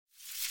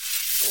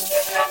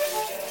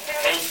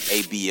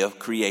ABF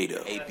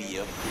Creative.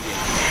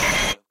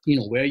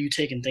 Where are you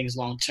taking things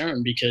long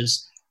term?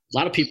 Because a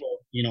lot of people,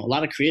 a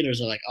lot of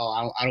creators are like,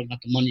 oh, I don't got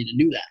the money to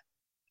do that.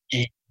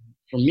 And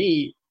for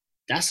me,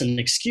 that's an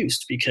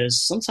excuse,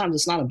 because sometimes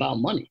it's not about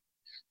money.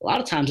 A lot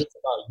of times it's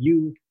about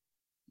you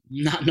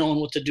not knowing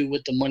what to do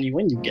with the money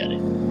when you get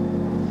it.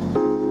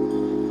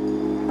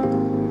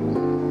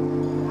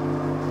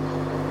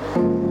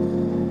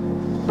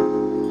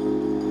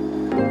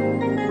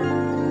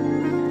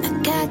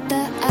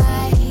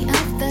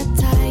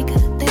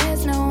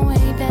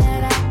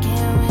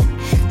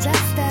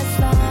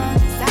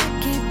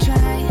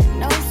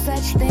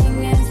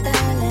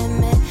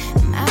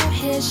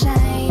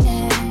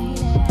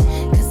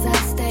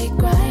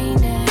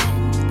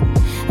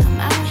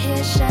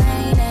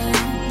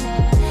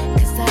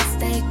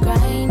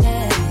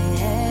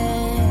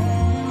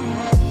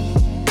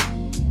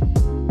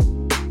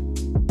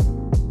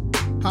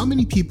 How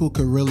many people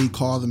could really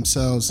call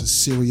themselves a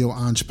serial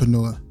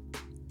entrepreneur?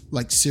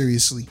 Like,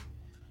 seriously.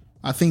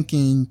 I think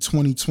in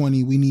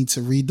 2020, we need to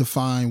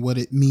redefine what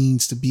it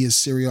means to be a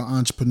serial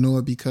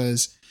entrepreneur,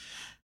 because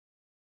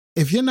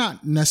if you're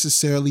not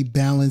necessarily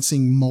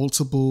balancing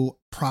multiple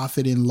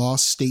profit and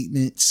loss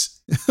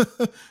statements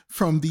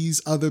from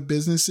these other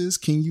businesses,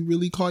 can you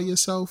really call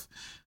yourself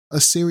a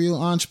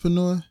serial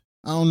entrepreneur?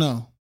 I don't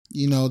know.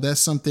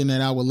 That's something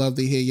that I would love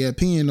to hear your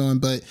opinion on,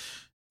 but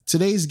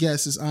today's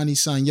guest is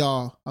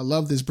Sanyal. I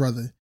love this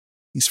brother.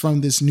 He's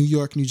from this New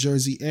York, New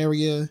Jersey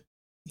area.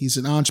 He's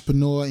an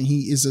entrepreneur, and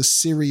he is a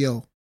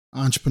serial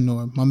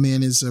entrepreneur. My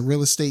man is a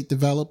real estate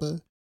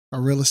developer,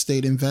 a real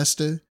estate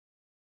investor,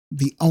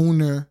 the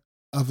owner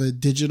of a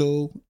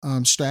digital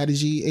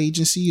strategy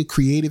agency, a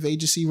creative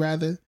agency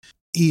rather.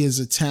 He is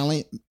a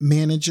talent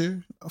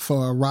manager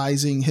for a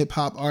rising hip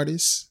hop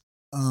artist,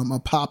 a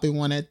popping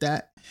one at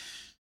that.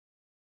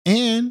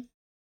 And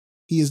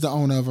he is the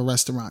owner of a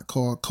restaurant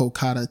called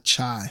Kolkata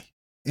Chai.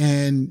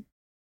 And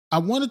I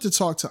wanted to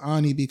talk to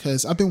Ani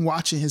because I've been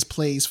watching his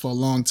plays for a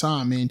long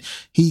time, and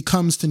he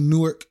comes to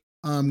Newark,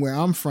 where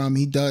I'm from.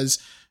 He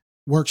does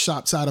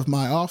workshops out of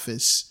my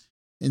office.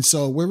 And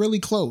so we're really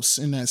close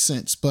in that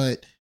sense.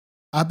 But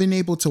I've been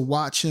able to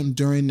watch him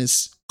during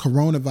this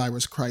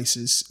coronavirus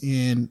crisis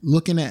and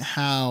looking at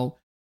how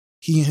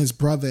he and his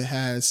brother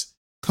has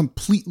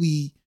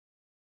completely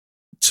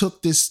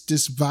took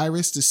this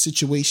virus, this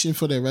situation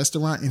for their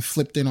restaurant, and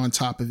flipped it on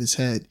top of his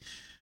head.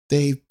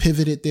 They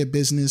pivoted their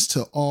business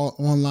to all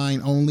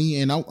online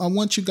only. And I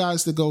want you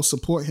guys to go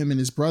support him and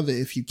his brother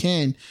if you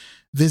can.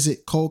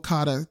 Visit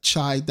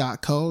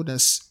kolkatachai.co.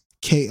 That's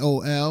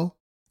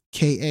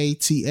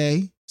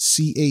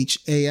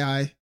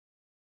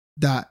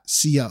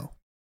KOLKATACHAI.co.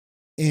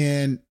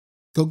 And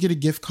go get a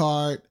gift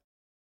card.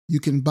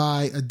 You can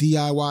buy a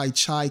DIY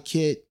chai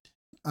kit,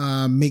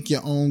 make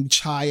your own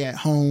chai at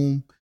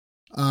home.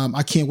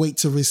 I can't wait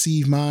to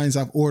receive mine.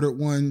 I've ordered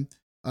one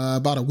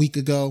about a week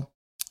ago.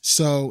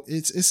 So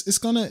it's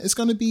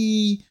gonna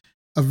be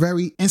a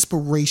very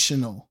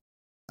inspirational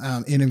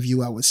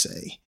interview, I would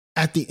say.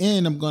 At the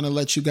end, I'm gonna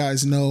let you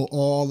guys know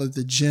all of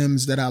the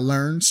gems that I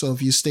learned. So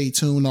if you stay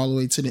tuned all the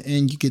way to the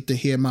end, you get to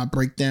hear my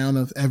breakdown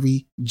of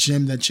every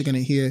gem that you're gonna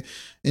hear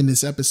in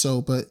this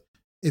episode. But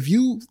if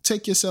you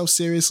take yourself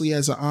seriously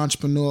as an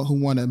entrepreneur who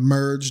want to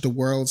merge the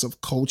worlds of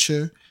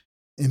culture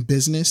and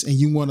business, and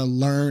you want to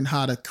learn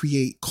how to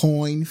create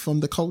coin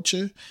from the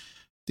culture,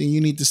 then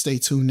you need to stay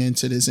tuned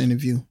into this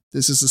interview.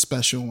 This is a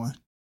special one.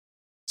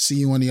 See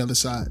you on the other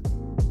side.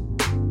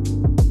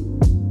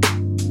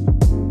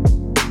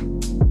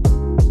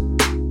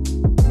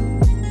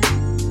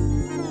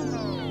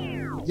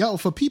 Yo,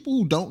 for people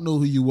who don't know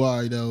who you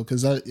are, though,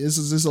 because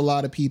there's a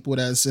lot of people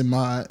that's in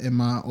my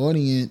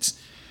audience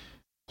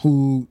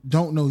who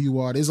don't know who you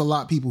are. There's a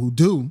lot of people who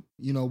do.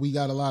 We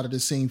got a lot of the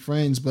same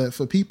friends, but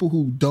for people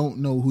who don't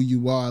know who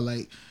you are,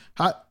 like,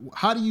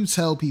 how do you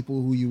tell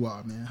people who you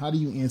are, man? How do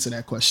you answer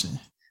that question?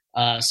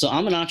 So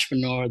I'm an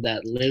entrepreneur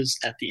that lives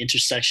at the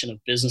intersection of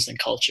business and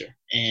culture.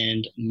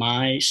 And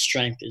my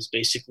strength is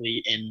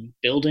basically in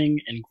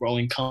building and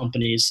growing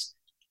companies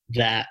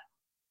that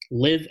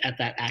live at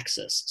that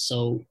axis.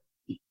 So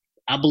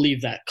I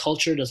believe that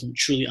culture doesn't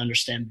truly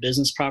understand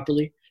business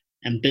properly,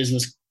 and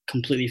business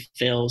completely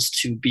fails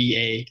to be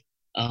a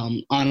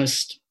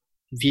honest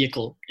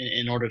vehicle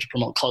in order to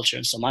promote culture.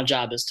 And so my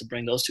job is to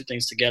bring those two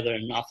things together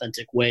in an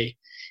authentic way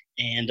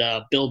and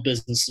build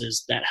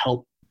businesses that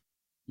help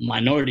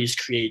minorities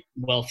create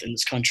wealth in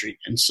this country.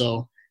 And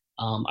so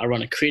I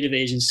run a creative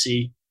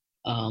agency.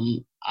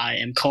 I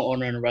am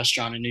co-owner in a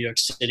restaurant in New York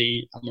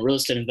City. I'm a real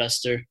estate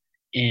investor,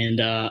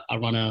 and I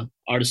run a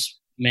artist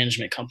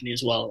management company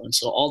as well. And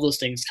so all those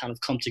things kind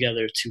of come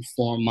together to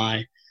form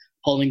my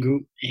holding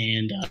group.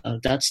 And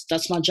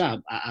that's my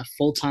job. I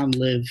full-time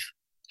live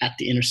at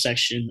the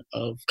intersection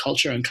of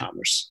culture and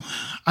commerce.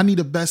 I need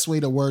the best way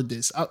to word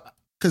this,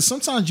 because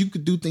sometimes you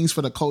could do things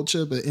for the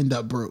culture but end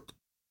up broke.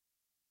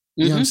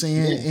 You know what I'm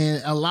saying? Yeah.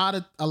 And a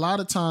lot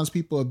of times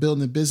people are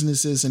building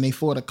businesses and they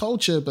for the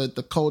culture, but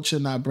the culture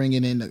not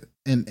bringing in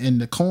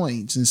and the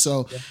coins. And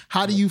so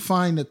how do you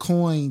find the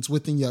coins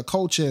within your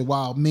culture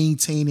while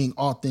maintaining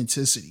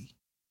authenticity?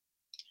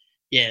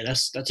 Yeah,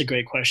 that's a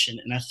great question.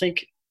 And I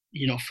think,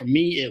 for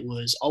me, it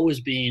was always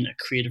being a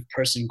creative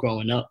person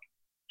growing up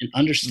and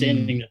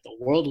understanding that the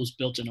world was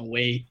built in a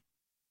way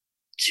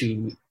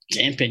to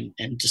dampen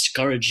and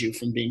discourage you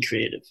from being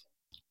creative,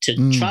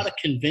 to try to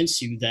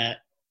convince you that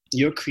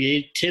your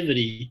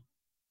creativity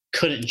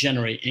couldn't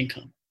generate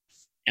income.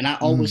 And I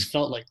always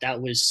felt like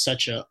that was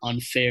such a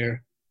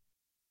unfair,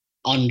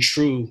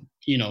 untrue,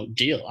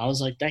 deal. I was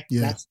like,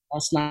 that's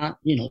not,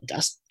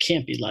 that's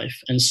can't be life.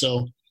 And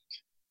so,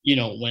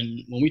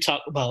 when we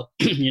talk about,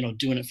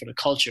 doing it for the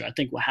culture, I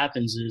think what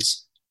happens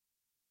is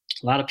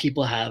a lot of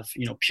people have,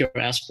 pure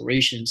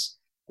aspirations.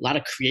 A lot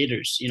of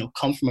creators,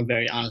 come from a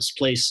very honest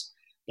place,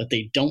 but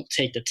they don't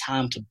take the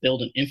time to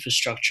build an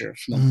infrastructure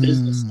from a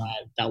business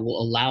side that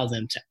will allow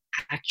them to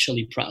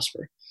actually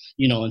prosper,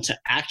 and to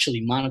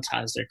actually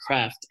monetize their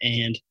craft.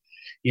 And,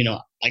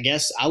 I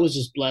guess I was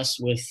just blessed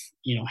with,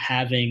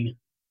 having,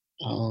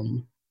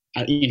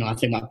 I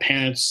think my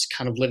parents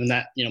kind of live in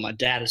that, my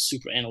dad is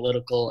super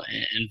analytical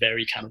and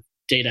very kind of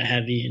data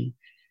heavy,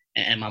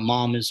 and my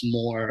mom is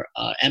more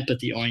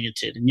empathy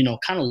oriented, and,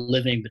 kind of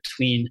living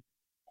between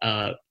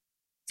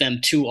them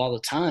two all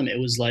the time. It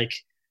was like,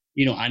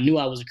 I knew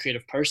I was a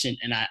creative person,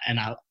 and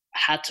I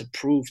had to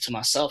prove to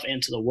myself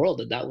and to the world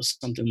that that was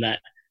something that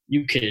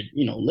you could,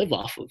 live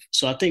off of.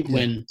 So I think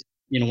when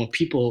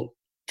people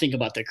think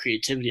about their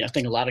creativity, I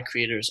think a lot of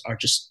creators are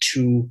just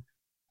too,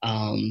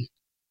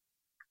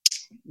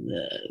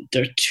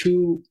 they're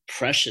too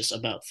precious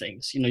about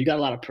things. You got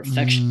a lot of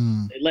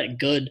perfection. They let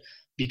good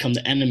become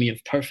the enemy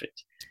of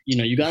perfect.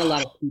 You got a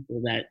lot of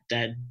people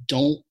that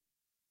don't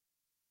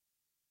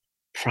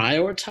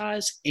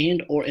prioritize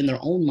and or in their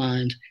own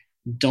mind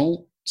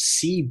don't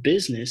see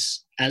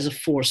business as a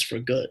force for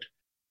good.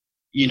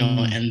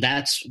 And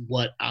that's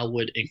what I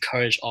would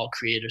encourage all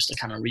creators to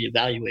kind of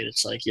reevaluate.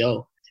 It's like,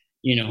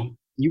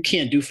 you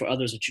can't do for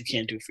others what you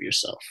can't do for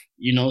yourself.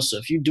 So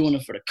if you're doing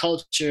it for the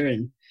culture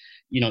and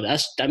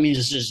that means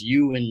it's just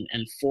you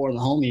and four of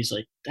the homies,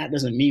 like that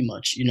doesn't mean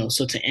much.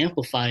 So to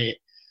amplify it,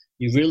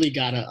 you really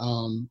gotta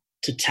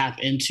to tap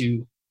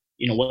into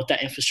what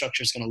that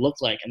infrastructure is going to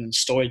look like, and then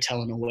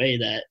storytell in a way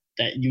that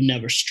you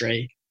never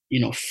stray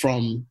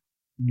from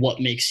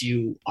what makes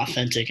you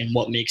authentic and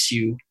what makes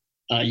you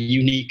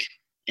unique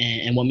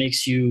and what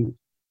makes you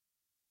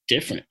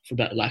different, for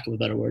lack of a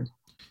better word.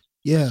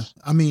 Yeah,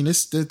 I mean,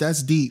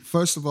 that's deep.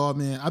 First of all,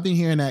 man, I've been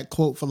hearing that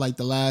quote for like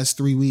the last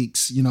 3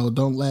 weeks.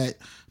 Don't let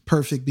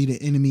perfect be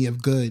the enemy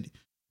of good.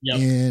 Yep.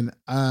 And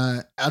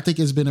I think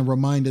it's been a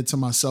reminder to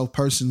myself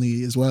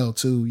personally as well,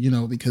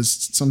 too,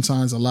 because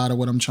sometimes a lot of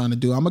what I'm trying to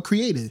do, I'm a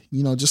creator,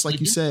 just like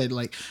you said,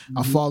 like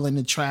I fall in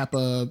the trap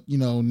of,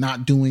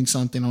 not doing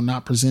something or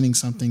not presenting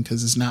something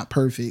because it's not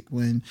perfect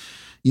when,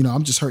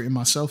 I'm just hurting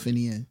myself in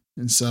the end.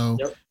 And so,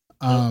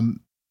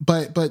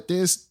 but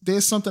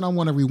there's something I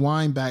want to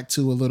rewind back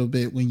to a little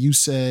bit when you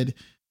said,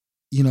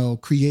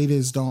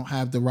 creators don't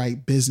have the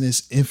right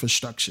business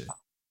infrastructure,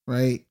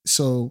 right?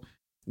 So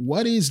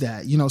what is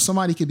that?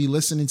 Somebody could be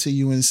listening to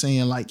you and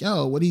saying like,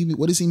 yo, what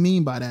does he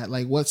mean by that?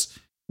 Like, what's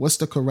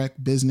the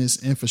correct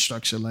business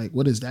infrastructure? Like,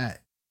 what is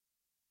that?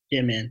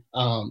 Yeah, man.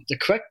 The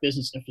correct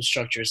business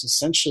infrastructure is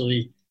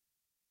essentially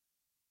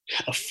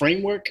a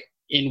framework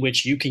in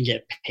which you can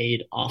get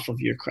paid off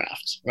of your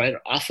craft, right?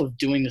 Off of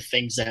doing the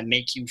things that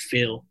make you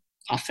feel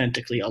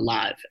authentically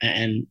alive.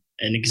 And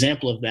an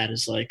example of that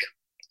is like,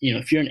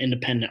 if you're an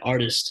independent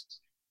artist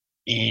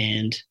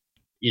and,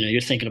 you're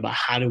thinking about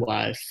how do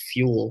I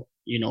fuel,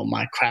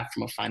 my craft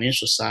from a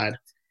financial side,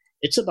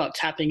 it's about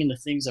tapping into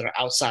things that are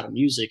outside of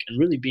music and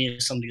really being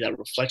somebody that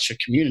reflects your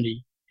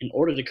community in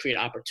order to create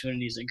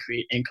opportunities and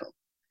create income.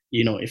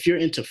 If you're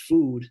into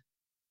food,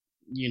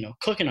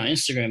 cooking on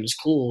Instagram is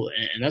cool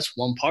and that's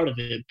one part of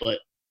it, but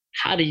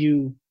how do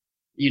you,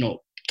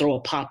 throw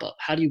a pop-up?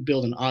 How do you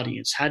build an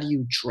audience? How do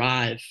you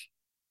drive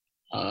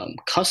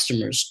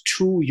customers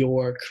to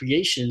your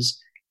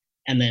creations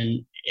and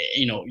then,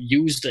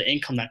 use the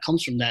income that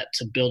comes from that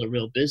to build a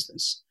real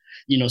business?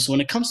 So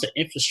when it comes to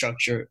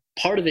infrastructure,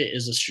 part of it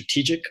is a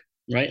strategic,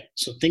 right?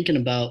 So thinking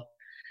about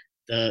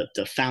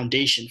the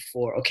foundation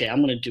for, okay,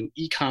 I'm going to do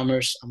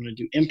e-commerce, I'm going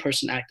to do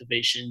in-person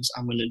activations,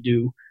 I'm going to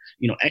do,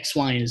 X,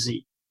 Y, and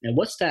Z. And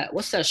what's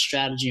that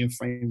strategy and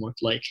framework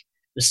like?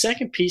 The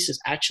second piece is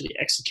actually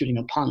executing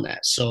upon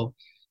that. So,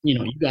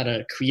 you got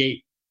to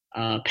create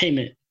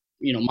payment,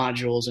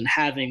 modules and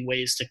having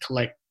ways to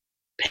collect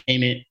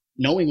payment,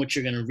 knowing what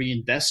you're going to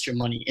reinvest your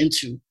money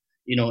into,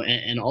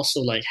 and also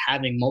like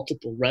having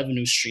multiple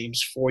revenue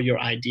streams for your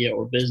idea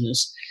or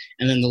business.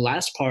 And then the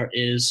last part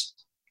is,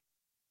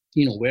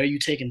 where are you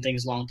taking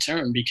things long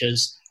term?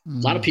 Because a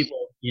lot of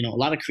people, a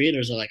lot of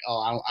creators are like,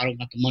 oh, I don't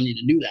got the money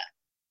to do that.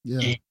 Yeah.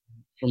 And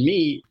for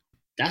me,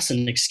 that's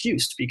an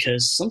excuse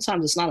because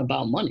sometimes it's not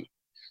about money.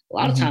 A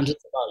lot of times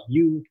it's about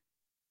you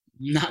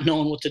not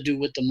knowing what to do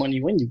with the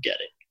money when you get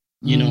it.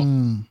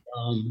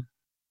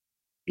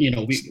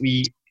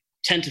 We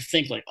tend to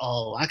think like,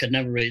 oh, I could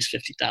never raise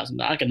 $50,000.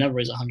 I could never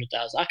raise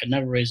 $100,000. I could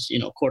never raise,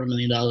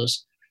 $250,000.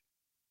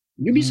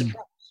 You'd be Mm,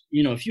 surprised.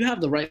 If you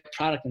have the right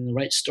product and the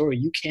right story,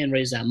 you can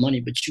raise that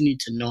money, but you need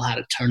to know how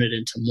to turn it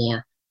into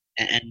more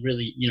and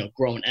really,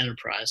 grow an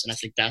enterprise. And I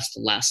think that's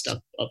the last step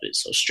of it.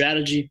 So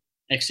strategy,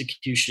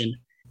 execution,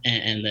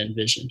 and then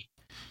vision.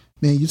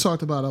 man, you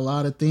talked about a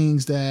lot of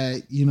things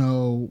that,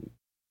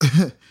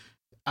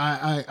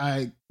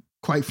 I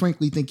quite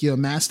frankly think you're a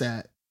master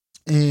at.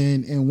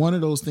 And one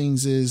of those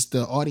things is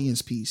the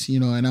audience piece,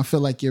 and I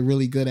feel like you're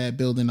really good at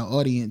building an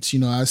audience.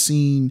 I've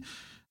seen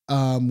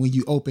when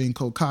you open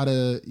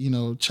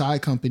Kokata, chai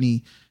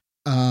company,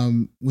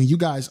 when you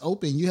guys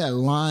opened, you had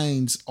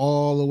lines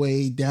all the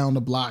way down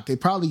the block. It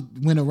probably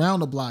went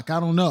around the block. I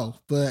don't know.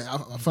 But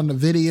from the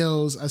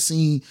videos, I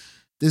seen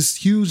this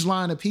huge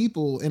line of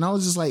people, and I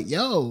was just like,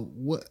 yo,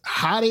 what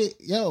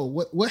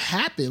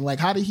happened? Like,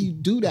 how did he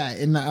do that?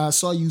 And I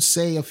saw you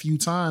say a few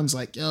times,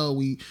 like,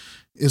 yo,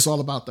 it's all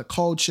about the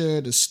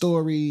culture, the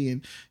story.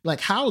 And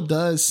like, how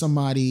does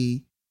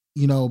somebody,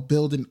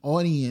 build an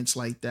audience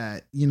like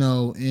that,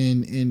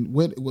 and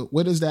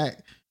what is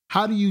that?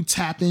 How do you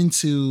tap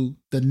into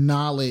the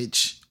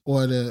knowledge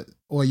or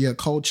your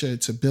culture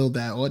to build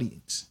that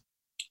audience?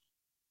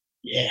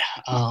 Yeah,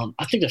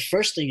 I think the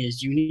first thing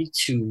is you need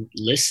to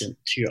listen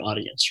to your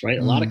audience, right?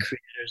 A lot of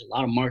creators, a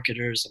lot of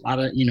marketers, a lot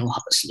of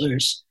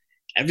hustlers.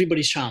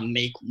 Everybody's trying to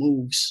make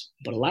moves,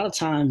 but a lot of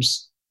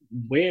times,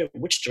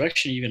 which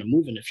direction are you going to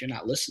move in if you're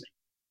not listening?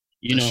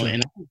 Sure.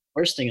 And I think the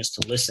first thing is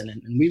to listen,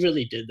 and we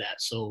really did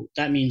that. So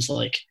that means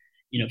like,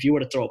 if you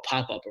were to throw a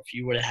pop up, or if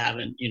you were to have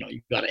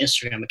you've got an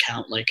Instagram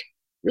account, like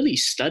really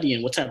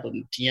studying what type of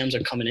DMs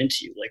are coming into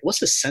you, like what's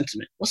the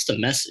sentiment, what's the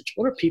message,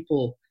 what are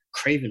people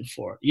craving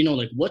for,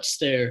 like what's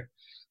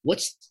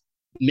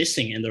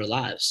missing in their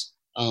lives.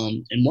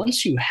 And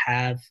once you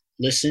have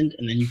listened,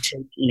 and then you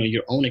take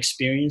your own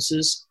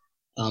experiences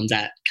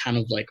that kind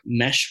of like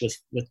mesh with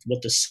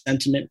what the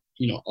sentiment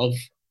of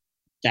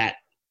that,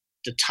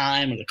 the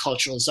time or the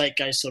cultural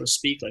zeitgeist, so to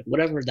speak, like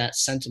whatever that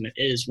sentiment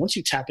is, once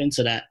you tap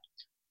into that,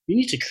 you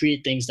need to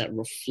create things that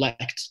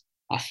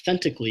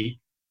authentically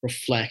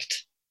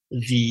reflect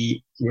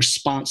the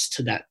response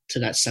to that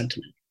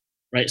sentiment.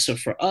 Right. So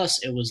for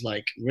us, it was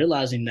like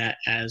realizing that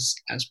as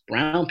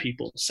brown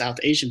people, South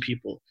Asian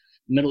people,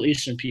 Middle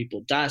Eastern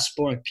people,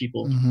 diasporic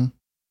people,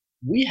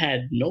 we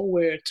had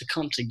nowhere to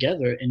come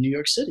together in New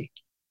York City.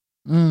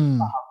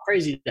 How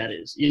crazy that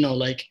is,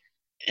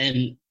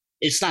 and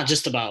it's not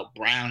just about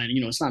brown, and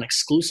it's not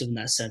exclusive in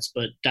that sense,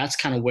 but that's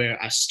kind of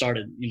where I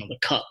started, the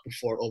cup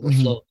before it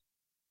overflowed.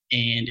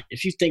 And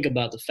if you think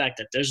about the fact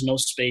that there's no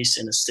space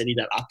in a city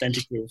that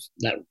authentically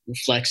that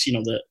reflects,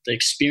 the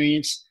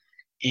experience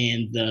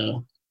and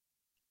the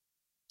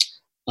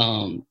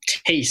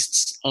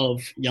tastes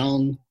of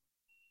young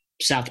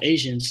South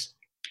Asians,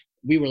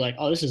 we were like,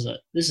 oh, this is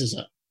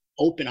a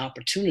open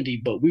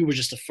opportunity, but we were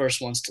just the first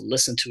ones to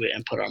listen to it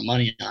and put our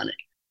money on it.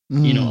 A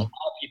lot of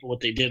people, what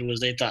they did was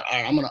they thought, all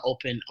right, I'm going to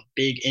open a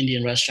big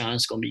Indian restaurant.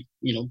 It's going to be,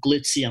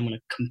 glitzy. I'm going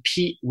to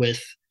compete with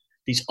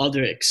these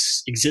other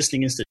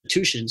existing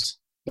institutions,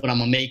 but I'm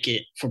going to make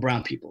it for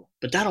brown people.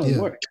 But that don't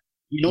work,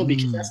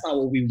 because that's not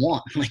what we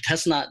want. Like,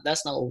 that's not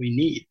what we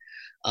need.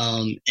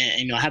 And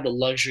I have the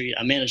luxury,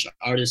 I manage an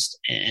artist,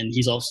 and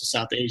he's also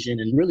South Asian,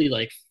 and really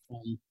like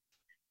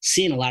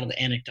seeing a lot of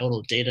the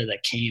anecdotal data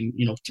that came,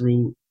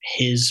 through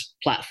his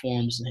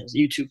platforms and his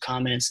YouTube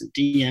comments and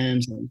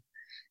DMs, and,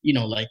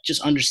 like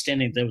just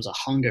understanding there was a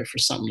hunger for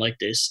something like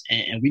this.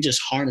 And we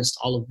just harnessed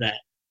all of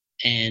that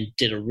and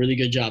did a really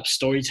good job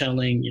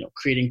storytelling,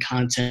 creating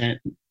content,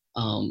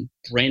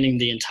 branding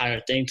the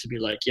entire thing to be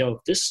like, yo,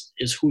 if this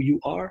is who you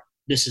are,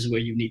 this is where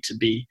you need to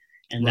be.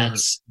 And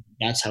that's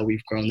how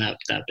we've grown that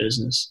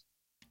business.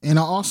 And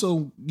I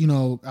also,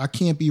 I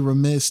can't be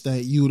remiss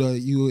that you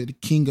were the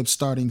king of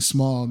starting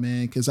small,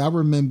 man. Because I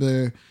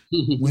remember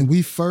when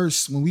we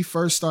first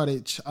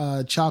started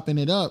chopping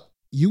it up,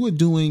 you were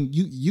doing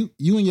you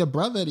and your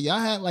brother. Y'all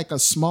had like a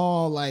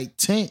small like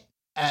tent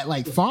at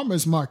like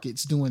farmers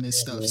markets doing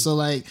this stuff. So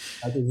like,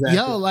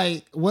 yo,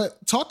 like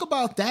what? Talk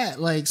about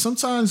that. Like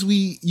sometimes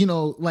we,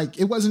 like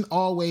it wasn't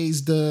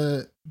always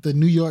the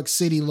New York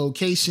City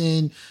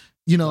location.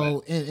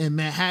 In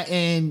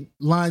Manhattan,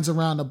 lines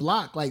around the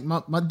block. Like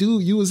my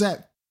dude, you was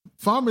at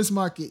farmers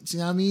markets,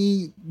 what I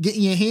mean,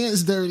 getting your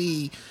hands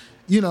dirty,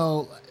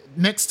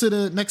 next to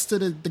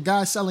the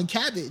guy selling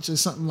cabbage or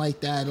something like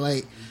that.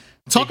 Like,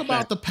 talk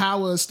about the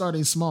power of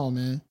starting small,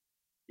 man.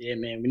 Yeah,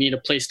 man, we need a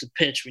place to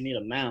pitch. We need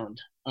a mound.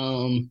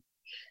 I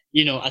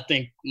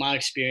think my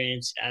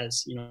experience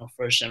as,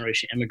 first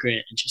generation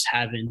immigrant, and just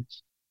having,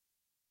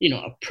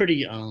 a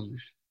pretty, I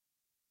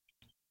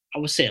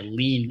would say a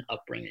lean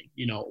upbringing.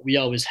 We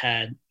always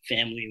had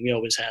family, we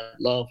always had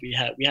love, we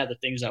had the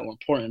things that were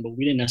important, but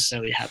we didn't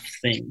necessarily have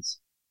things.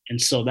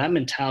 And so that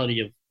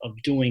mentality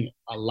of doing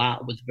a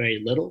lot with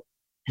very little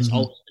has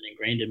always been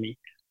ingrained in me.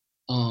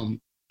 I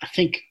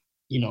think,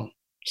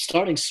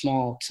 starting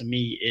small to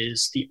me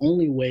is the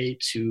only way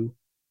to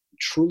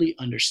truly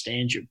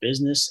understand your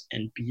business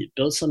and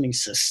build something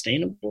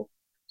sustainable.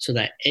 so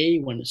that A,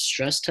 when it's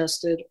stress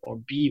tested, or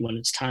B, when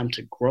it's time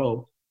to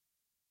grow,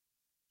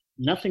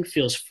 nothing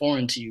feels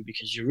foreign to you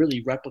because you're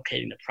really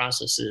replicating the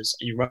processes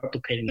and you're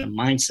replicating the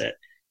mindset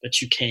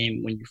that you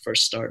came when you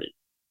first started.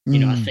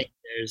 I think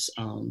there's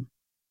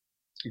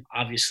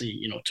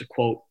obviously, to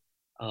quote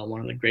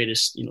one of the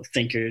greatest,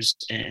 thinkers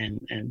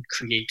and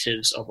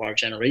creatives of our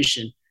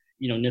generation,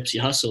 Nipsey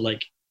Hussle,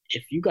 like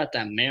if you got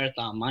that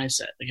marathon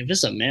mindset, like if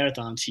it's a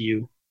marathon to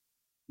you,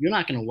 you're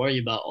not going to worry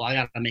about, I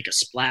got to make a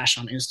splash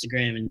on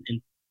Instagram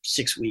in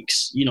 6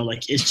 weeks.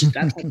 Like it's just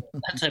that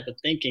type of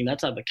thinking, that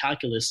type of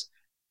calculus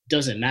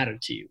doesn't matter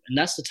to you. And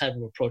that's the type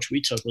of approach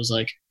we took, was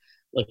like,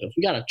 look, if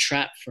we got a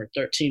trap for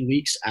 13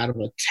 weeks out of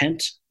a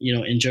tent,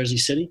 in Jersey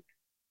City,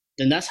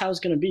 then that's how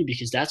it's going to be,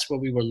 because that's where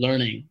we were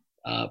learning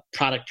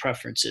product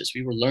preferences.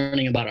 We were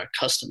learning about our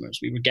customers.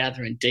 We were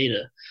gathering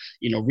data,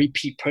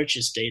 repeat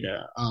purchase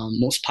data,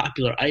 most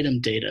popular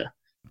item data,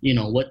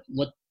 what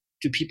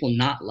do people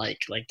not like?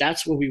 Like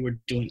that's where we were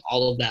doing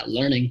all of that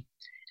learning.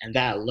 And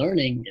that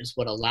learning is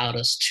what allowed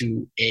us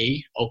to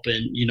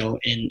open,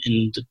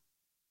 in the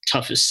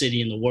toughest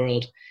city in the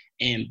world,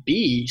 and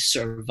B,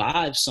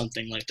 survive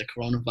something like the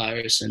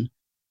coronavirus. And,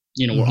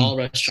 where all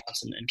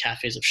restaurants and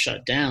cafes have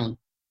shut down,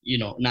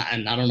 and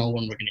I don't know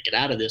when we're going to get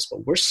out of this,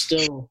 but we're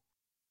still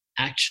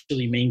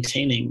actually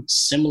maintaining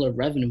similar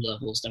revenue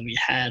levels than we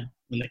had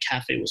when the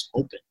cafe was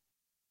open,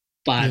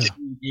 by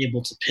being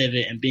able to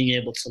pivot and being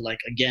able to, like,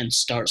 again,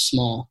 start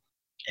small.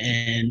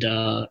 And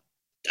I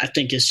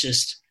think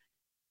it's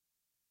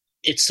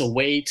a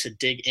way to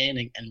dig in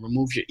and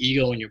remove your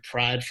ego and your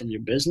pride from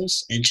your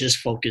business and just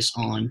focus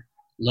on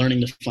learning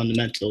the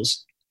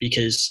fundamentals,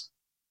 because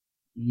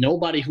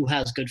nobody who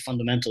has good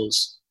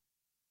fundamentals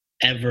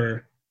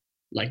ever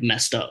like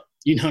messed up.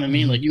 You know what I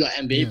mean? Like you got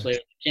NBA players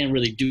that can't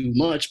really do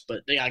much,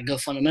 but they got good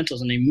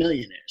fundamentals and they're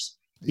millionaires.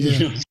 You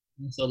know?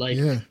 So like,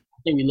 I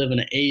think we live in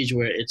an age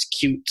where it's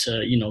cute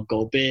to,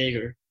 go big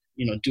or,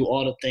 do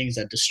all the things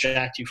that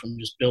distract you from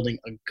just building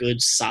a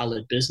good,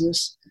 solid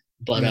business.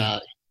 But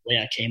the way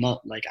I came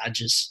up, like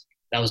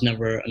that was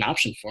never an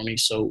option for me.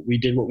 So we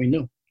did what we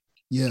knew.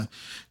 Yeah,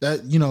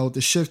 that,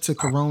 the shift to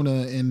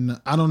Corona, and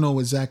I don't know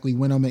exactly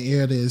when I'm gonna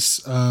air this,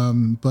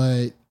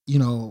 but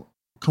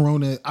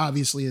Corona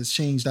obviously has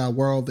changed our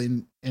world,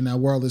 and our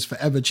world is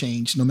forever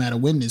changed no matter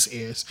when this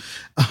airs.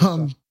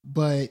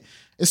 But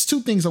it's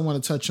two things I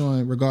want to touch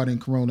on regarding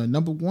Corona.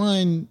 Number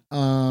one,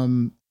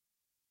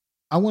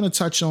 I want to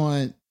touch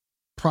on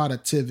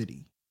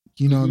productivity.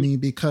 You know what I mean?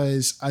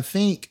 Because I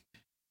think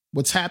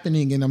what's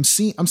happening, and I'm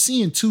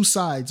seeing two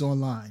sides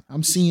online.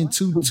 I'm seeing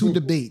two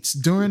debates.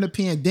 During the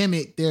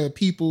pandemic, there are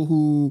people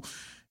who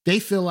they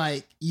feel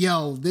like,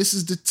 yo, this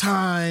is the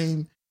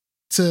time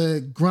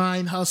to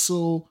grind,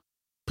 hustle,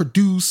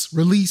 produce,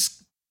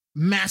 release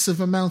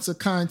massive amounts of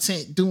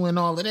content, doing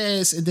all of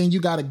this. And then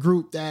you got a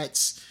group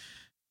that's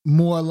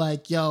more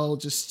like, yo,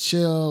 just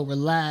chill,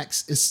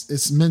 relax.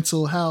 It's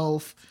mental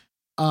health.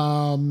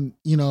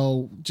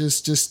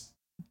 Just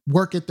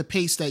work at the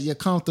pace that you're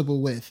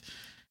comfortable with.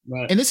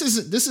 Right. And this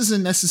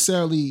isn't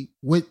necessarily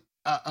what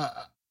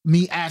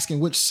me asking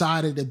which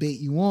side of the debate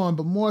you on,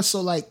 but more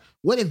so like,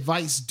 what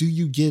advice do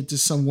you give to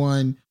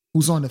someone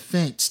who's on the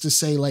fence to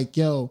say like,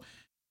 yo,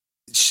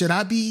 should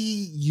I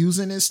be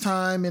using this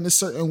time in a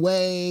certain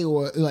way,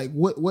 or like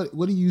what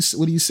do you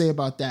say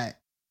about that?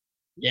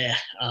 Yeah,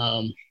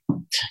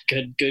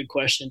 good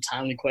question,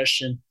 timely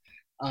question.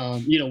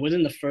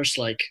 Within the first,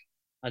 like,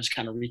 I just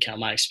kind of recount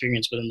my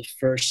experience within the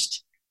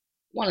first,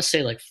 I want to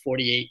say like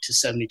 48 to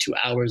 72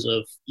 hours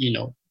of,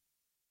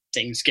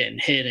 things getting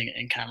hit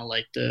and kind of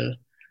like the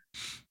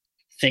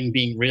thing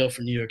being real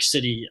for New York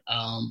City.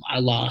 I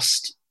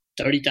lost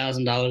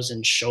 $30,000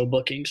 in show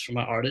bookings for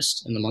my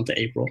artist in the month of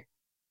April.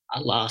 I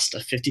lost a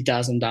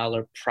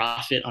 $50,000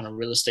 profit on a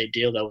real estate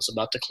deal that was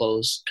about to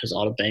close because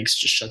all the banks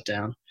just shut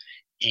down.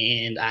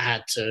 And I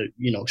had to,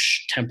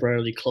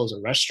 temporarily close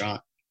a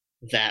restaurant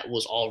that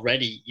was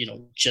already,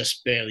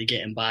 just barely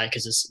getting by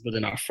because it's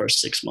within our first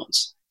 6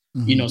 months.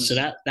 So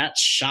that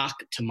shock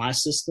to my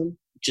system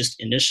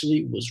just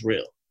initially was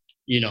real,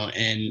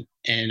 and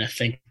I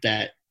think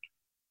that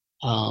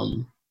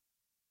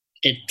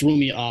it threw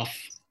me off,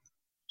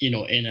 in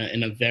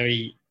a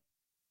very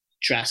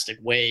drastic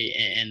way.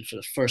 And for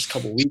the first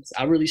couple of weeks,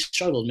 I really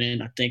struggled,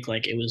 man. I think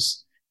like it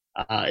was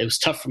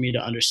tough for me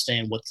to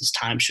understand what this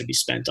time should be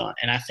spent on.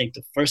 And I think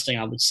the first thing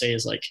I would say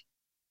is like,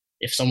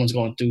 if someone's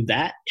going through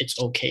that, it's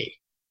okay.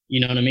 You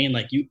know what I mean?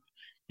 Like you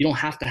don't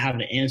have to have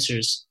the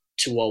answers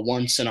to a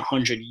once in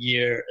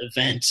 100-year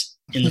event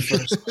in the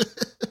first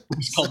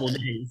couple of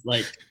days.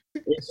 Like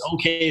it's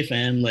okay,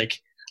 fam. Like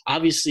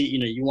obviously,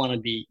 you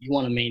want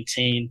to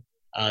maintain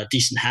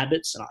decent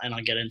habits, and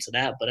I'll get into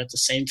that. But at the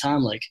same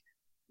time, like,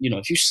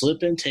 if you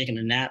slip in taking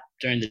a nap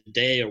during the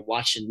day or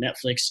watching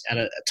Netflix at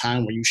a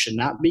time where you should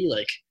not be,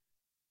 like,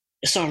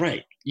 it's all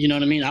right. You know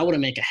what I mean? I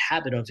wouldn't make a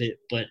habit of it,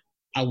 but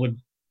I would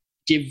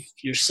give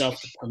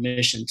yourself the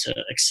permission to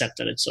accept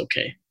that it's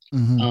okay.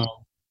 Mm-hmm.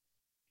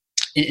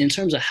 In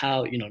terms of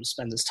how, to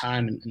spend this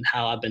time and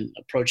how I've been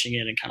approaching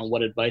it and kind of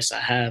what advice I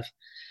have,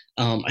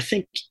 I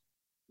think,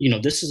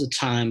 this is a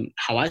time,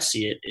 how I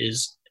see it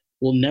is,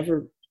 we'll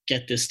never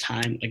get this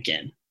time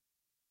again.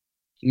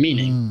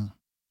 Meaning, Mm.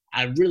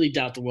 I really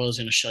doubt the world is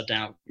going to shut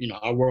down.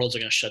 Our worlds are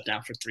going to shut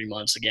down for 3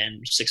 months again,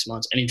 6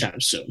 months,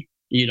 anytime soon.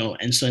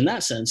 And so in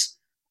that sense,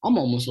 I'm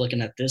almost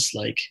looking at this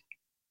like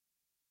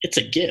it's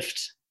a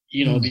gift,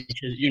 Mm.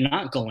 because you're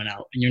not going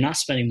out and you're not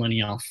spending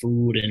money on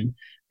food and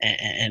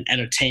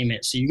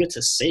entertainment. So you get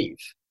to save,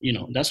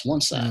 that's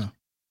one side. Yeah.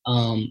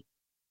 Um,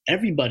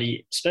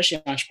 Everybody,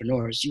 especially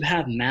entrepreneurs, you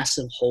have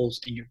massive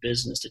holes in your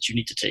business that you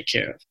need to take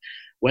care of.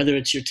 Whether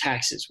it's your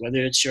taxes,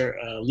 whether it's your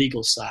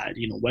legal side,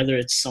 whether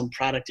it's some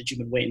product that you've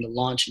been waiting to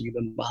launch and you've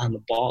been behind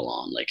the ball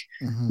on. Like,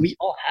 Mm-hmm. we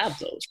all have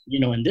those,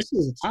 and this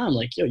is a time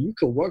like, you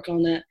could work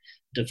on that,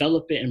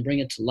 develop it, and bring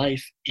it to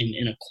life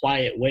in a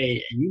quiet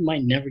way. And you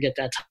might never get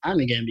that time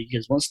again,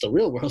 because once the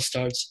real world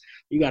starts,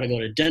 you got to go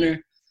to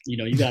dinner, you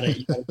got to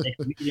take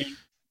a meeting,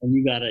 and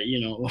you got to,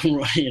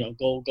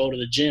 go to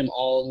the gym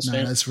all in the Nah,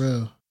 span. that's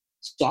real.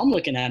 So I'm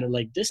looking at it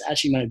like this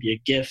actually might be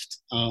a gift.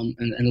 And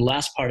the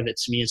last part of it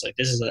to me is like,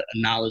 this is a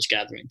knowledge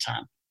gathering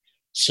time.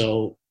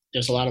 So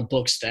there's a lot of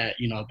books that,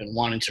 I've been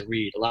wanting to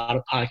read, a lot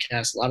of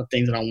podcasts, a lot of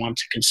things that I want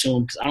to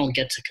consume, because I don't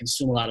get to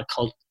consume a lot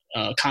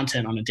of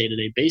content on a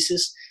day-to-day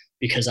basis,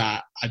 because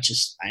I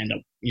end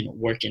up,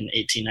 working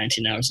 18,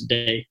 19 hours a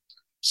day.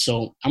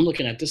 So I'm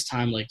looking at this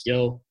time like,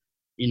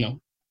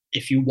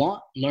 if you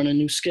want, learn a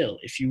new skill.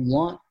 If you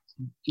want,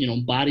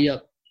 body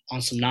up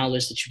on some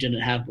knowledge that you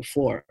didn't have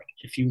before.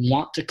 If you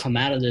want to come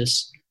out of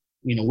this,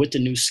 with the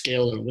new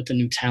skill or with the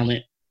new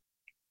talent,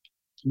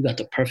 you got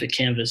the perfect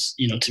canvas,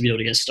 to be able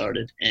to get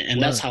started.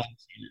 And that's how I'm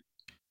seeing it.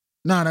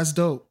 Nah, that's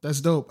dope. That's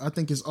dope. I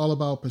think it's all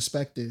about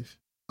perspective.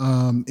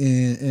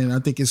 And I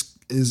think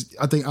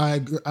I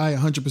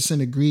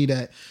 100% agree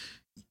that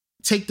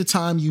take the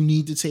time you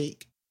need to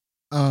take.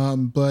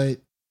 But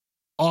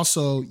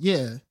also,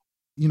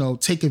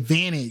 take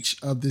advantage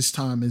of this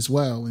time as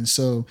well. And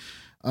so,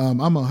 I'm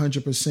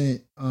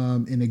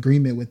 100% in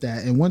agreement with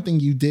that. And one thing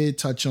you did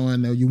touch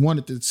on, or you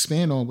wanted to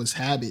expand on, was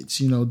habits,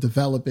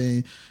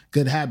 developing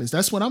good habits.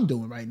 That's what I'm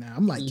doing right now.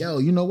 I'm like, yo,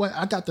 you know what?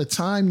 I got the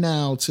time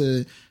now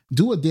to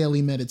do a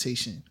daily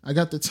meditation. I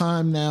got the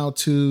time now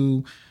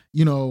to,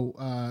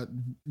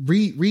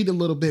 read a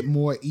little bit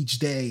more each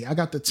day. I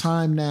got the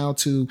time now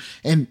to,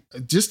 and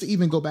just to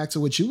even go back to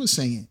what you were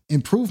saying,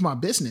 improve my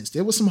business.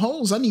 There were some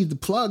holes I needed to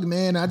plug,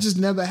 man. I just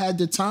never had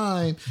the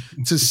time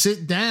to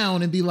sit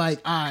down and be like,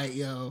 all right,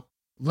 yo,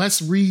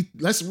 let's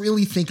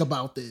really think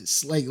about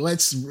this. Like,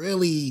 let's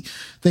really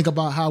think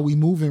about how we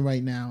moving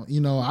right now.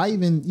 I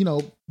even,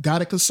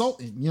 got a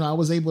consultant. I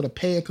was able to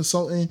pay a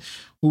consultant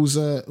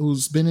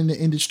who's been in the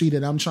industry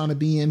that I'm trying to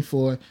be in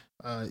for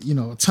a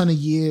ton of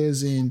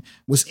years, and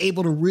was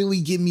able to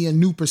really give me a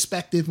new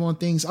perspective on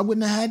things. I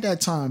wouldn't have had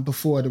that time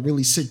before to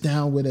really sit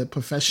down with a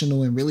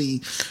professional and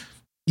really,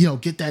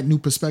 get that new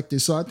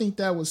perspective. So I think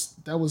that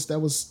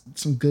was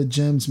some good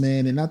gems,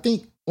 man. And I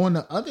think on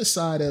the other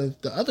side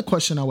of the other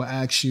question I would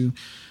ask you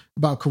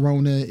about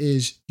Corona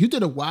is, you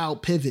did a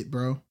wild pivot,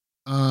 bro,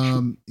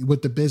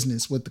 with the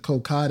business, with the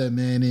Kokata,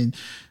 man.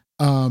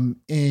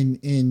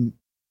 And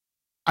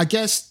I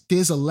guess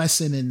there's a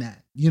lesson in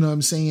that, you know what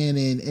I'm saying?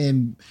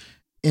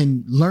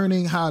 And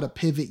learning how to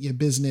pivot your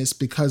business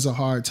because of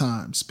hard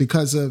times,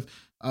 because of,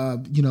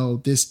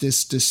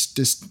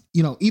 this,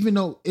 even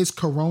though it's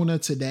Corona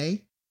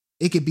today,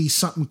 it could be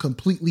something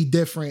completely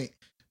different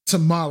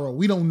tomorrow.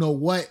 We don't know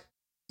what,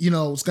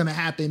 is going to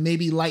happen.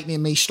 Maybe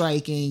lightning may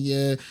strike and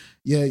your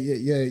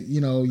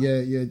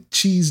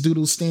cheese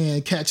doodle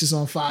stand catches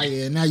on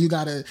fire, and now you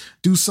got to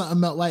do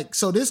something else. Like,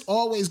 so there's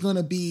always going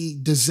to be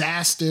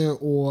disaster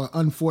or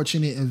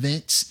unfortunate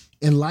events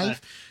in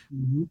life,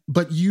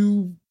 but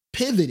you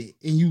pivoted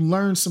and you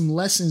learned some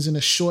lessons in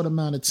a short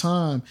amount of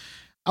time.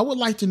 I would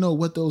like to know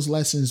what those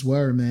lessons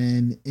were,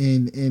 man,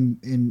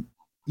 and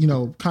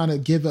kind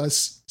of give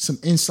us some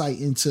insight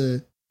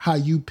into how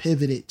you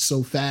pivoted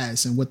so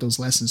fast and what those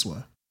lessons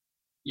were.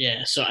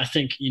 Yeah, so I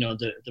think,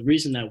 the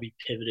reason that we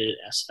pivoted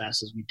as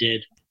fast as we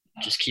did,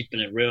 just keeping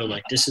it real,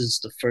 like, this is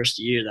the first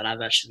year that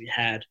I've actually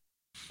had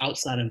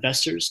outside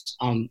investors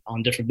on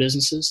different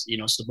businesses,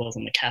 so both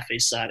on the cafe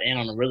side and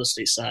on the real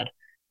estate side.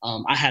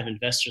 I have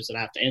investors that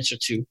I have to answer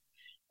to,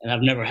 and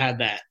I've never had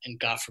that. And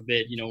God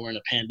forbid, we're in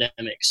a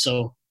pandemic.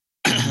 So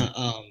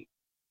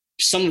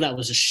some of that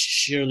was just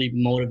sheerly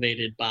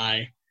motivated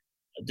by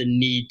the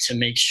need to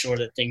make sure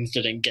that things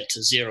didn't get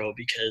to zero,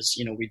 because,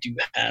 we do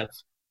have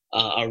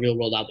our real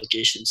world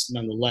obligations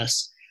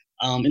nonetheless.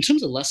 In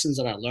terms of lessons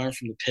that I learned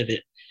from the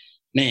pivot,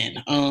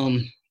 man,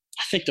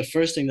 I think the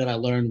first thing that I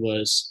learned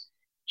was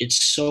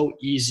it's so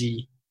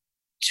easy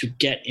to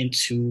get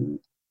into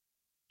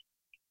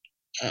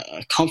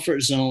a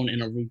comfort zone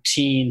and a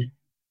routine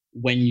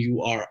when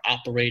you are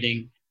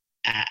operating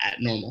at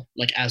normal,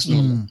 like as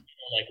normal.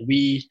 Like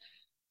we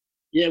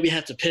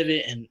had to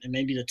pivot, and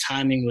maybe the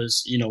timing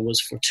was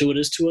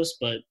fortuitous to us,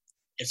 but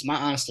it's my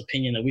honest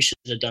opinion that we should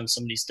have done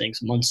some of these things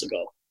months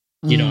ago.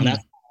 And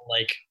that's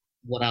like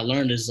what I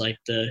learned is like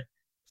the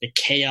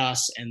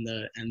chaos and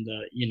the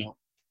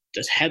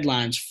the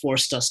headlines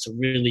forced us to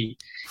really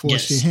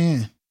force your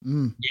hand.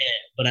 Yeah,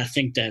 but I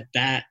think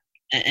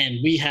and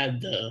we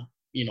had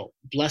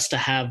blessed to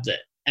have the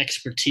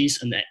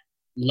expertise and that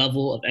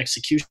level of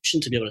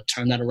execution to be able to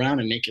turn that around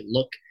and make it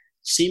look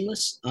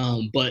seamless.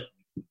 But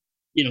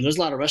there's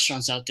a lot of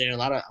restaurants out there, a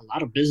lot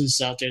of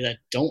businesses out there that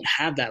don't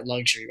have that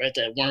luxury, right?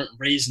 That weren't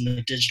raised in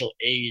the digital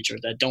age, or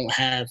that don't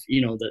have,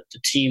 the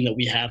team that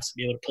we have to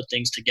be able to put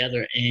things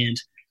together. And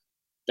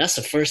that's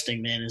the first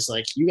thing, man, is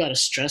like, you got to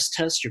stress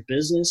test your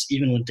business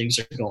even when things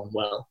are going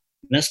well.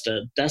 And that's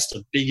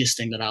the biggest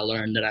thing that I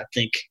learned, that I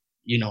think,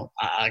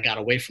 I got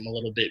away from a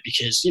little bit,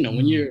 because,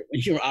 when you're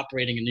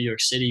operating in New York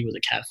City with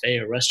a cafe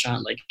or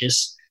restaurant, like,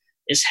 it's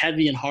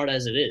heavy and hard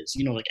as it is,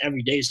 like,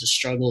 every day is a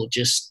struggle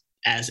just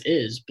as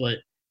is. But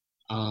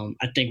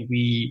I think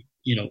we,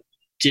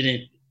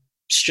 didn't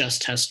stress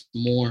test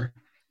more.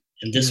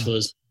 And this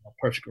was a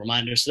perfect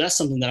reminder. So that's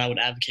something that I would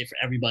advocate for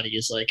everybody,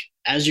 is like,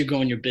 as you're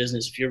growing your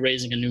business, if you're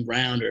raising a new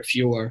round, or if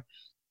you're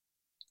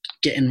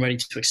getting ready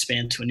to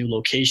expand to a new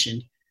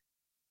location,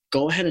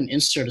 go ahead and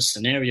insert a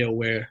scenario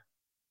where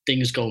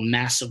things go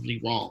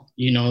massively wrong,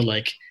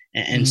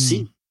 and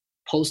see,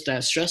 post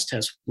that stress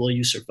test, will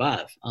you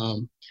survive?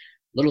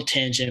 Little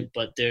tangent,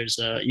 but there's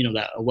a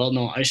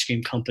well-known ice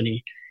cream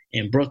company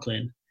in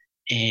Brooklyn,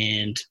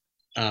 and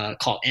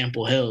called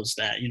Ample Hills,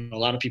 that a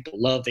lot of people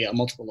love. They got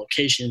multiple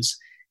locations,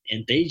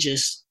 and they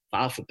just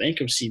filed for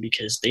bankruptcy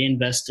because they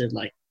invested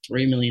like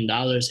 $3 million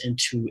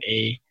into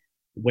a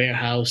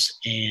warehouse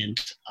and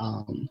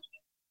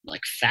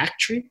like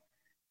factory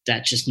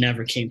that just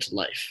never came to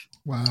life.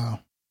 Wow.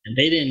 And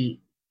they didn't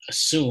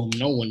assume,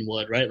 no one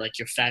would, right? Like,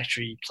 your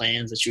factory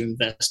plans that you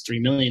invest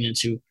 $3 million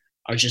into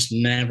are just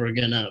never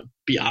gonna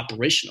be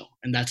operational,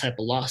 and that type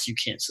of loss you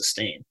can't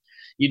sustain.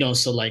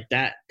 So like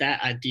that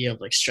idea of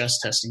like stress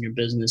testing your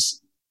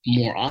business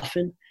more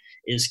often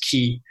is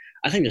key.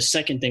 I think the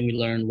second thing we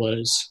learned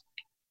was,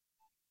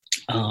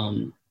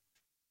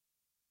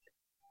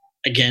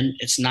 again,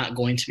 it's not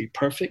going to be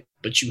perfect,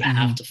 but you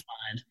have to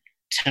find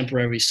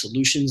temporary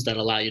solutions that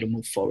allow you to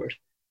move forward.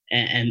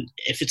 And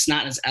if it's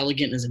not as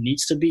elegant as it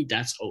needs to be,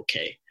 that's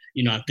okay.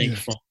 I think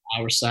from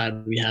our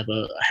side, we have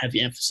a heavy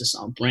emphasis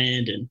on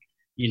brand and,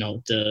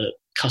 the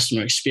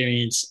customer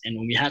experience. And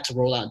when we had to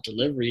roll out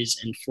deliveries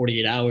in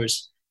 48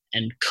 hours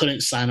and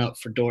couldn't sign up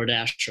for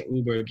DoorDash or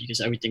Uber because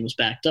everything was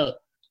backed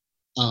up,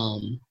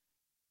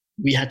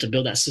 we had to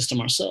build that system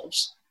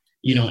ourselves.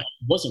 It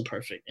wasn't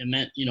perfect. It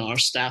meant, our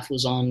staff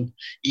was on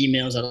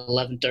emails at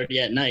 11:30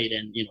 at night,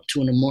 and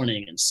 2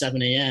 a.m. and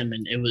 7 a.m.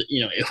 And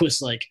it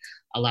was like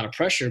a lot of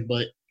pressure.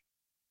 But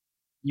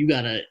you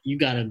gotta, you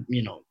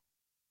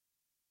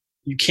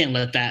can't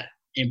let that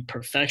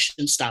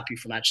imperfection stop you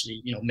from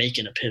actually,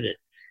 making a pivot.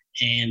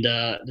 And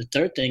the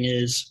third thing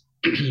is,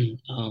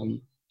 the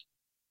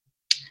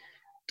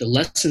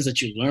lessons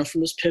that you learn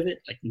from this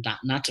pivot, like,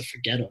 not to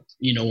forget them.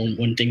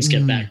 When things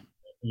get back to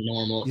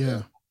normal,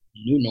 new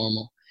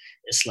normal,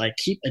 it's like,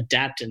 keep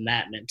adapting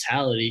that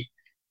mentality,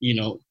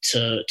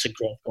 to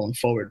growth going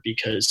forward,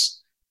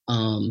 because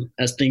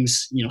as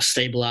things,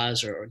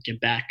 stabilize or get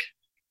back,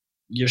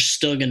 you're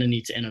still going to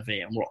need to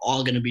innovate, and we're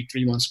all going to be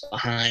 3 months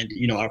behind,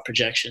 our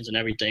projections and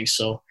everything.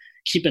 So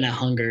keeping that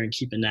hunger and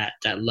keeping that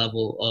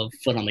level of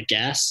foot on the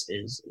gas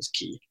is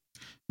key.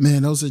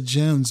 Man, those are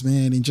gems,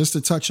 man. And just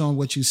to touch on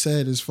what you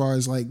said, as far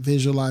as like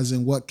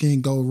visualizing what can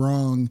go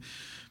wrong,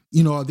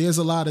 there's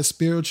a lot of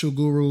spiritual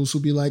gurus who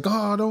be like,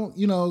 oh,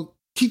 don't,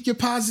 keep your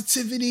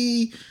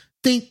positivity,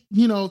 think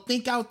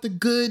out the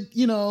good,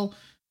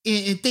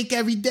 and think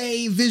every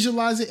day,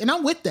 visualize it. And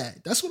I'm with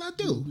that. That's what I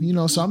do,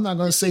 so I'm not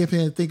going to say up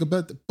here and think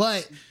about it.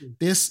 But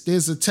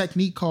there's a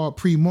technique called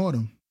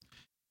pre-mortem.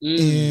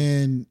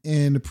 And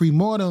the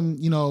pre-mortem,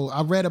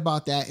 I read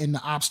about that in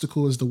The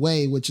Obstacle is the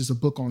Way, which is a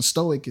book on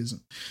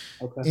stoicism.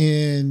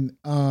 Okay.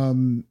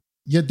 And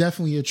you're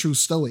definitely a true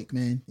stoic,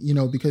 man,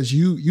 because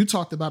you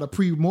talked about a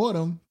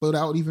pre-mortem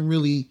without even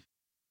really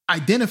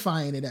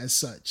identifying it as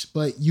such.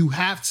 But you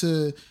have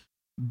to,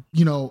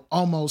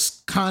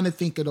 almost kind of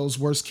think of those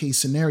worst case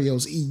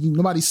scenarios.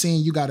 Nobody's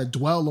saying you got to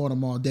dwell on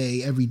them all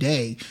day, every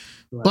day,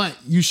 right. But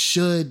you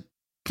should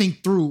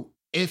think through,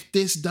 if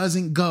this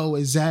doesn't go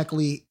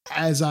exactly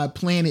as I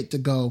plan it to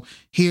go,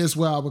 here's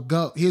where I would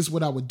go. Here's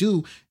what I would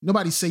do.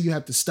 Nobody's saying you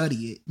have to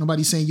study it.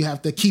 Nobody's saying you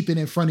have to keep it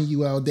in front of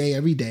you all day,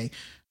 every day,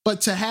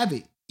 but to have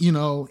it,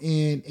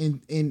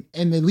 and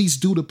at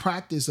least do the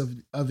practice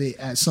of it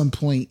at some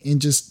point, and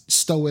just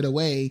stow it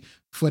away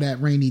for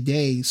that rainy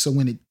day. So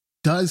when it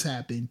does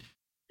happen,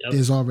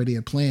 there's already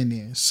a plan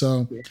there.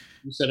 So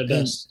you said it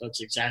best. That's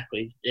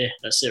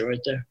it right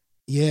there.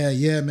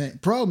 Yeah, man.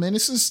 Bro, man,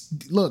 this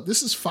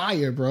is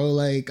fire, bro.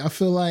 Like, I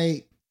feel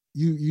like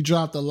you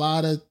dropped a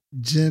lot of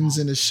gems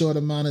in a short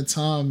amount of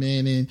time,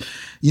 man. And,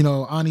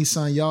 Ani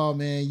Sanyal,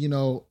 man,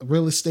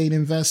 real estate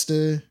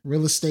investor,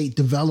 real estate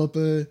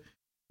developer,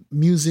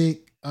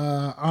 music,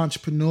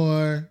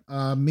 entrepreneur,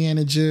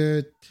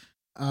 manager,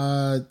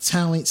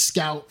 talent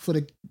scout for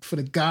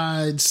the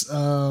guides,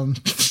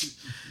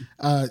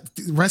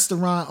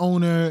 restaurant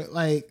owner,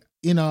 like,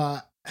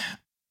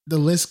 the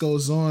list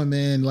goes on,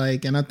 man.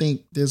 Like, and I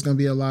think there's going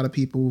to be a lot of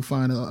people who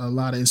find a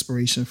lot of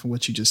inspiration from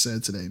what you just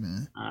said today,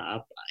 man.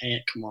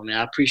 And come on, man.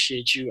 I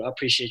appreciate you. I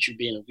appreciate you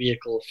being a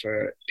vehicle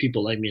for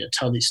people like me to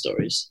tell these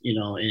stories,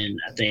 and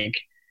I think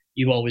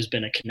you've always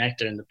been a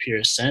connector in the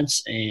purest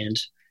sense. And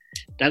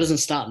that doesn't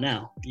stop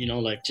now,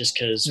 like just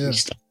because we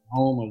stuck at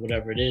home or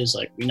whatever it is,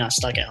 like we're not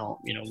stuck at home,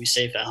 we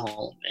safe at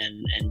home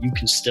and you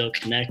can still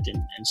connect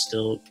and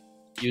still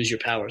use your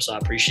power. So I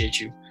appreciate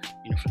you,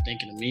 for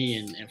thinking of me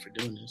and for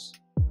doing this.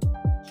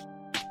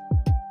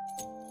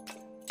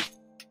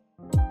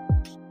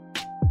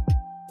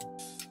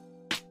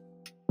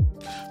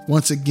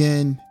 Once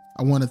again,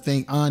 I want to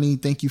thank Ani.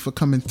 Thank you for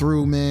coming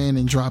through, man,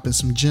 and dropping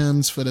some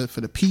gems for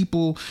the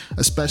people,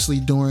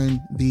 especially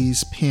during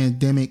these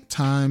pandemic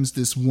times,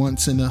 this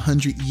once in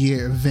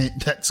 100-year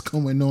event that's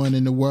going on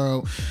in the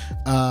world.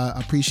 I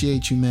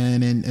appreciate you,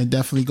 man, and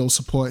definitely go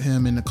support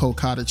him and the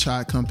Kolkata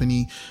Chai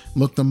Company.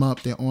 Look them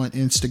up. They're on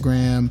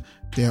Instagram.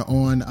 They're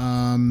on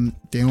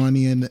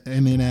the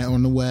internet,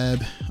 on the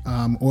web.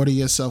 Order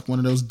yourself one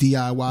of those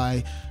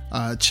DIY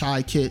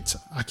chai kits.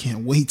 I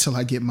can't wait till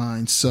I get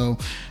mine. So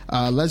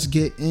let's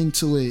get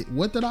into it.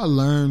 What did I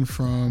learn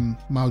from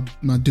my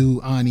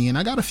dude Ani? And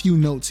I got a few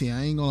notes here.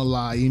 I ain't gonna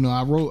lie.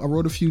 I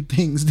wrote a few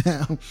things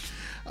down.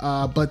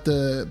 But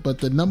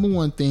the number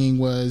one thing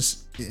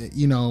was,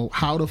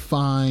 how to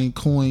find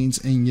coins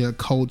in your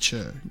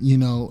culture,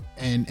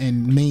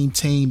 and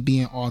maintain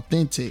being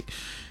authentic.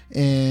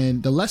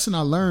 And the lesson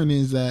I learned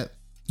is that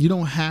you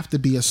don't have to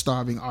be a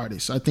starving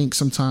artist. I think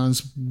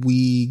sometimes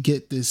we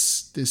get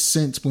this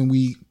sense when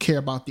we care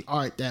about the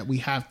art that we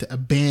have to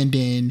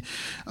abandon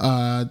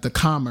the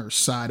commerce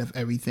side of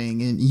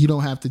everything. And you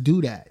don't have to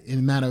do that. As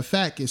a matter of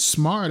fact, it's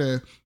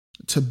smarter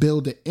to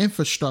build an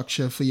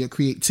infrastructure for your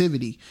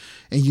creativity.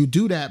 And you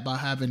do that by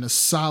having a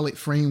solid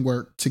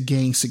framework to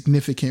gain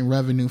significant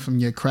revenue from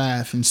your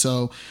craft. And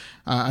so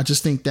I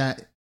just think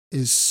that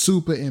is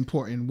super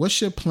important.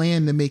 What's your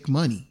plan to make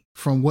money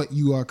from what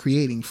you are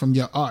creating, from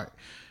your art?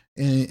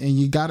 And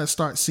you got to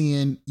start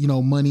seeing,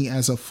 money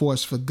as a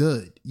force for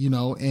good,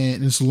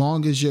 and as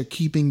long as you're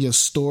keeping your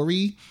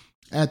story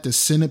at the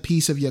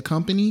centerpiece of your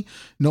company,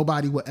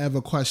 nobody will ever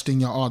question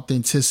your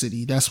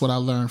authenticity. That's what I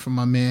learned from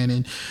my man.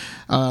 And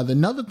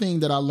another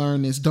thing that I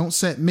learned is don't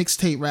set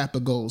mixtape rapper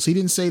goals. He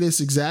didn't say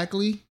this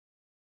exactly,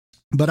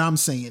 but I'm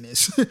saying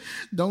this.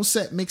 Don't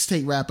set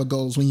mixtape rapper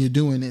goals when you're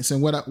doing this.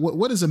 And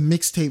what is a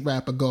mixtape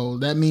rapper goal?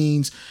 That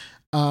means,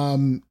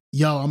 I'm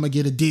going to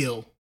get a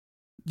deal.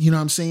 You know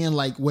what I'm saying?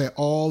 Like where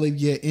all of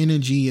your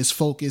energy is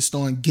focused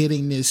on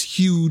getting this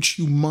huge,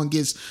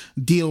 humongous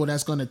deal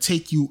that's going to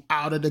take you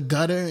out of the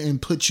gutter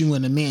and put you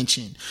in a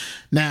mansion.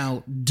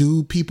 Now,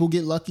 do people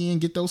get lucky and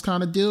get those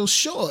kind of deals?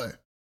 Sure.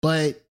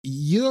 But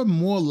you're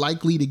more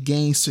likely to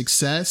gain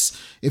success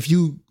if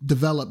you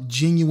develop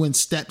genuine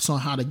steps on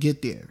how to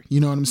get there.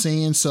 You know what I'm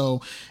saying?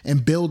 So,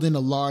 and building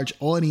a large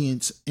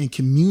audience and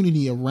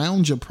community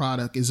around your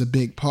product is a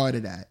big part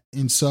of that.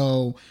 And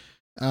so,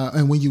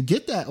 and when you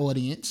get that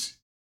audience,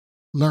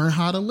 learn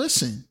how to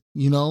listen.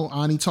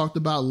 Ani talked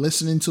about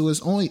listening to his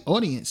own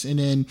audience. And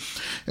then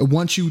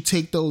once you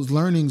take those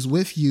learnings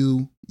with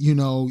you,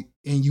 and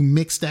you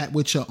mix that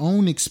with your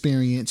own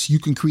experience, you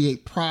can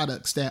create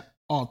products that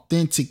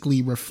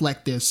authentically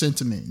reflect their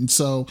sentiment. And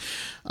so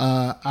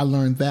I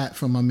learned that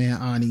from my man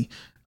Ani.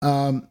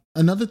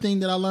 Another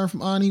thing that I learned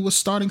from Ani was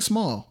starting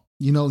small.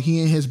 He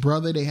and his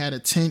brother, they had a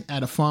tent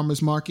at a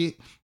farmer's market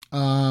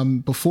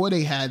before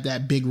they had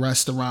that big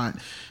restaurant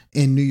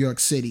in New York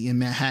City, in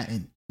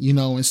Manhattan.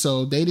 And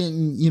so they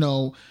didn't,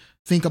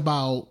 think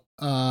about,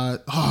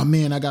 oh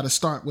man, I got to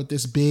start with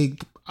this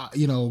big,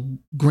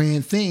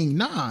 grand thing.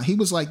 Nah, he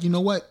was like, you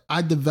know what?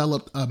 I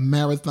developed a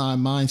marathon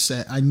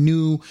mindset. I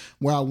knew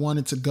where I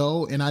wanted to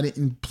go, and I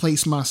didn't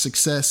place my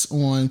success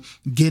on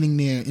getting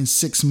there in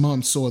 6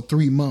 months or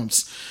 3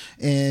 months.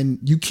 And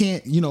you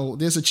can't,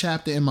 there's a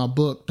chapter in my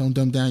book, Don't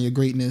Dumb Down Your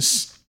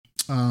Greatness,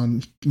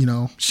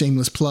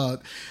 shameless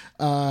plug,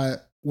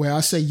 where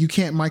I say you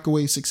can't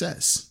microwave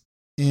success.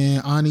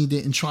 And Ani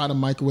didn't try to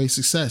microwave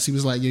success. He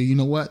was like, you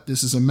know what?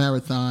 This is a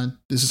marathon.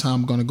 This is how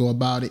I'm going to go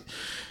about it.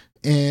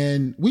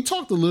 And we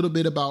talked a little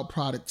bit about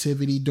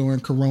productivity during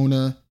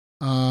Corona,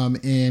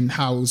 and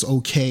how it was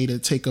okay to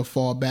take a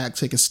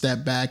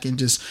step back and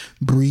just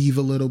breathe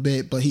a little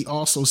bit. But he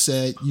also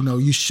said,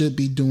 you should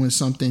be doing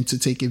something to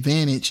take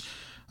advantage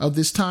of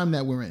this time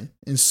that we're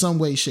in some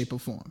way, shape, or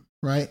form,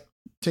 right?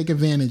 Take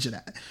advantage of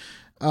that.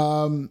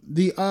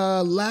 The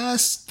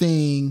last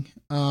thing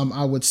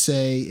I would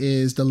say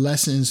is the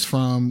lessons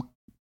from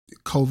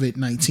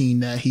COVID-19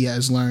 that he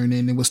has learned.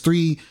 And it was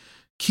 3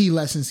 key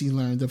lessons he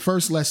learned. The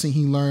first lesson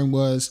he learned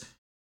was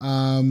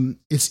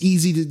it's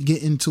easy to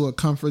get into a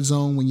comfort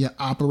zone when you're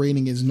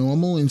operating as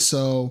normal. And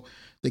so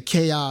the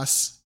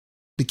chaos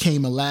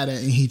became a ladder,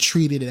 and he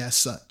treated it as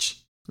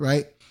such,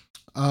 right?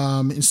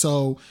 And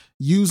so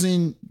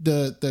using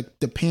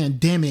the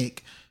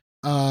pandemic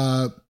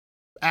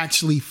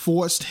actually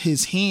forced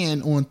his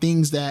hand on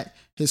things that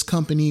his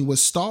company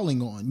was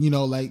stalling on,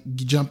 like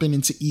jumping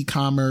into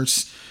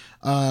e-commerce,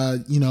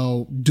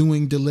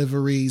 doing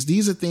deliveries.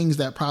 These are things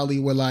that probably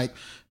were like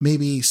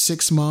maybe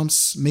 6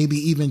 months, maybe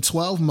even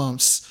 12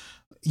 months,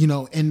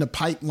 in the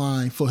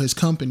pipeline for his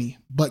company.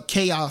 But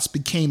chaos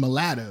became a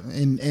ladder.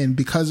 And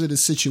because of the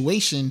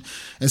situation,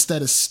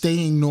 instead of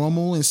staying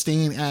normal and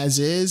staying as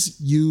is,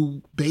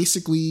 you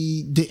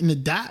basically didn't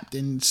adapt.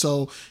 And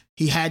so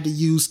he had to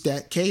use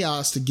that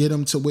chaos to get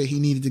him to where he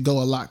needed to go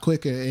a lot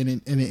quicker. And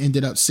it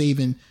ended up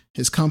saving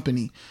his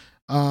company.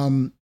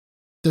 The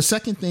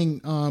second thing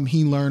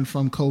he learned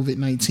from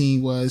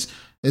COVID-19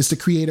 is to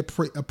create a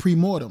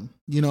premortem.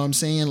 You know what I'm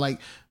saying? Like,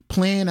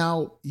 plan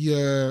out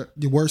your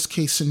worst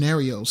case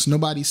scenarios.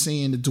 Nobody's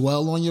saying to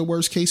dwell on your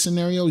worst case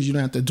scenarios. You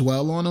don't have to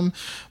dwell on them,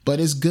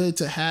 but it's good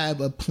to have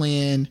a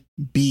plan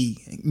B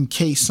in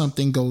case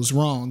something goes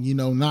wrong.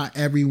 Not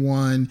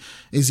everyone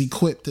is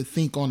equipped to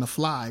think on the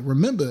fly.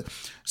 Remember,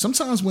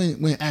 sometimes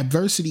when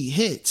adversity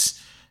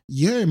hits,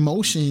 your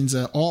emotions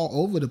are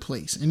all over the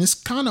place, and it's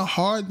kind of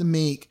hard to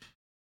make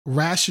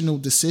rational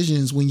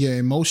decisions when you're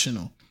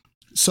emotional.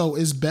 So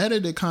it's better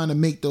to kind of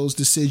make those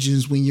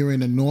decisions when you're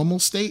in a normal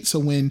state. So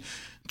when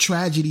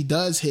tragedy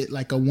does hit,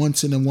 like a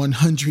once in a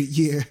 100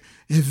 year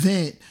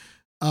event,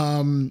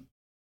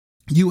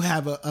 you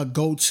have a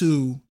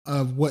go-to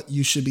of what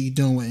you should be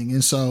doing.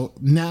 And so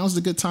now's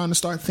the good time to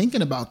start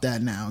thinking about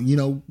that now.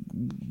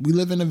 We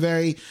live in a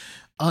very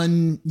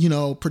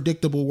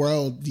predictable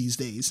world these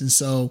days. And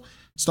so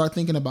start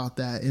thinking about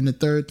that. And the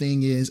third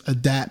thing is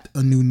adapt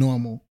a new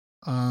normal.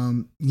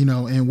 And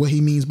what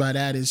he means by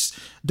that is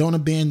don't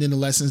abandon the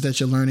lessons that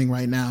you're learning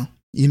right now.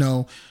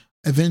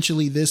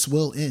 Eventually this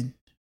will end.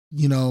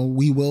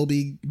 We will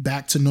be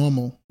back to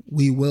normal.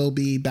 We will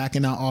be back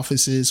in our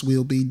offices.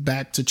 We'll be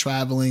back to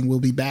traveling. We'll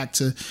be back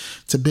to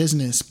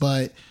business,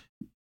 but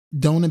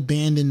don't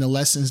abandon the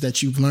lessons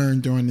that you've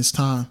learned during this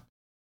time.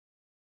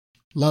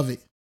 Love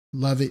it.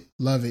 Love it.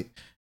 Love it.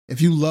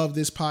 If you love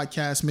this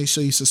podcast, make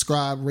sure you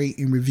subscribe, rate,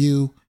 and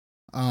review.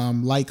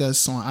 Like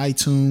us on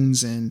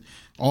iTunes and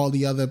all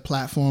the other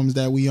platforms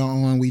that we are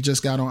on. We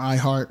just got on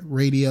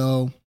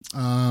iHeartRadio.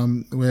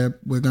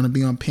 We're going to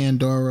be on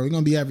Pandora. We're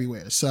going to be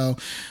everywhere. So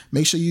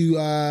make sure you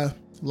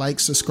like,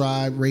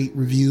 subscribe, rate,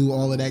 review,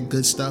 all of that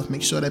good stuff.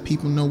 Make sure that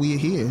people know we are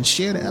here and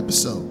share the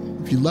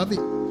episode. If you love it,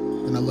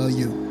 then I love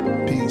you.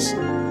 Peace.